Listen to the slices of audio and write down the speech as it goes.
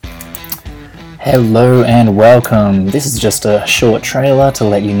Hello and welcome. This is just a short trailer to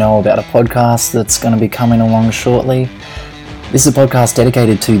let you know about a podcast that's going to be coming along shortly. This is a podcast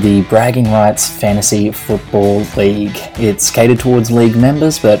dedicated to the Bragging Rights Fantasy Football League. It's catered towards league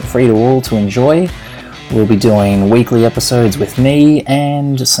members, but free to all to enjoy. We'll be doing weekly episodes with me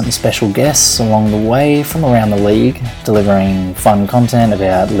and some special guests along the way from around the league, delivering fun content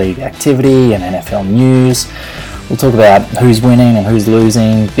about league activity and NFL news. We'll talk about who's winning and who's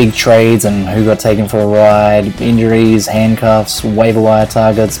losing, big trades and who got taken for a ride, injuries, handcuffs, waiver wire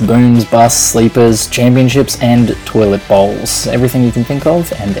targets, booms, busts, sleepers, championships and toilet bowls. Everything you can think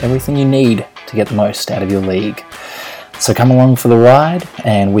of and everything you need to get the most out of your league. So come along for the ride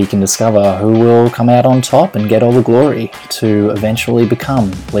and we can discover who will come out on top and get all the glory to eventually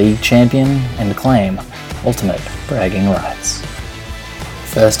become league champion and claim ultimate bragging rights.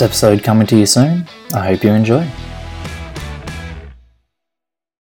 First episode coming to you soon. I hope you enjoy.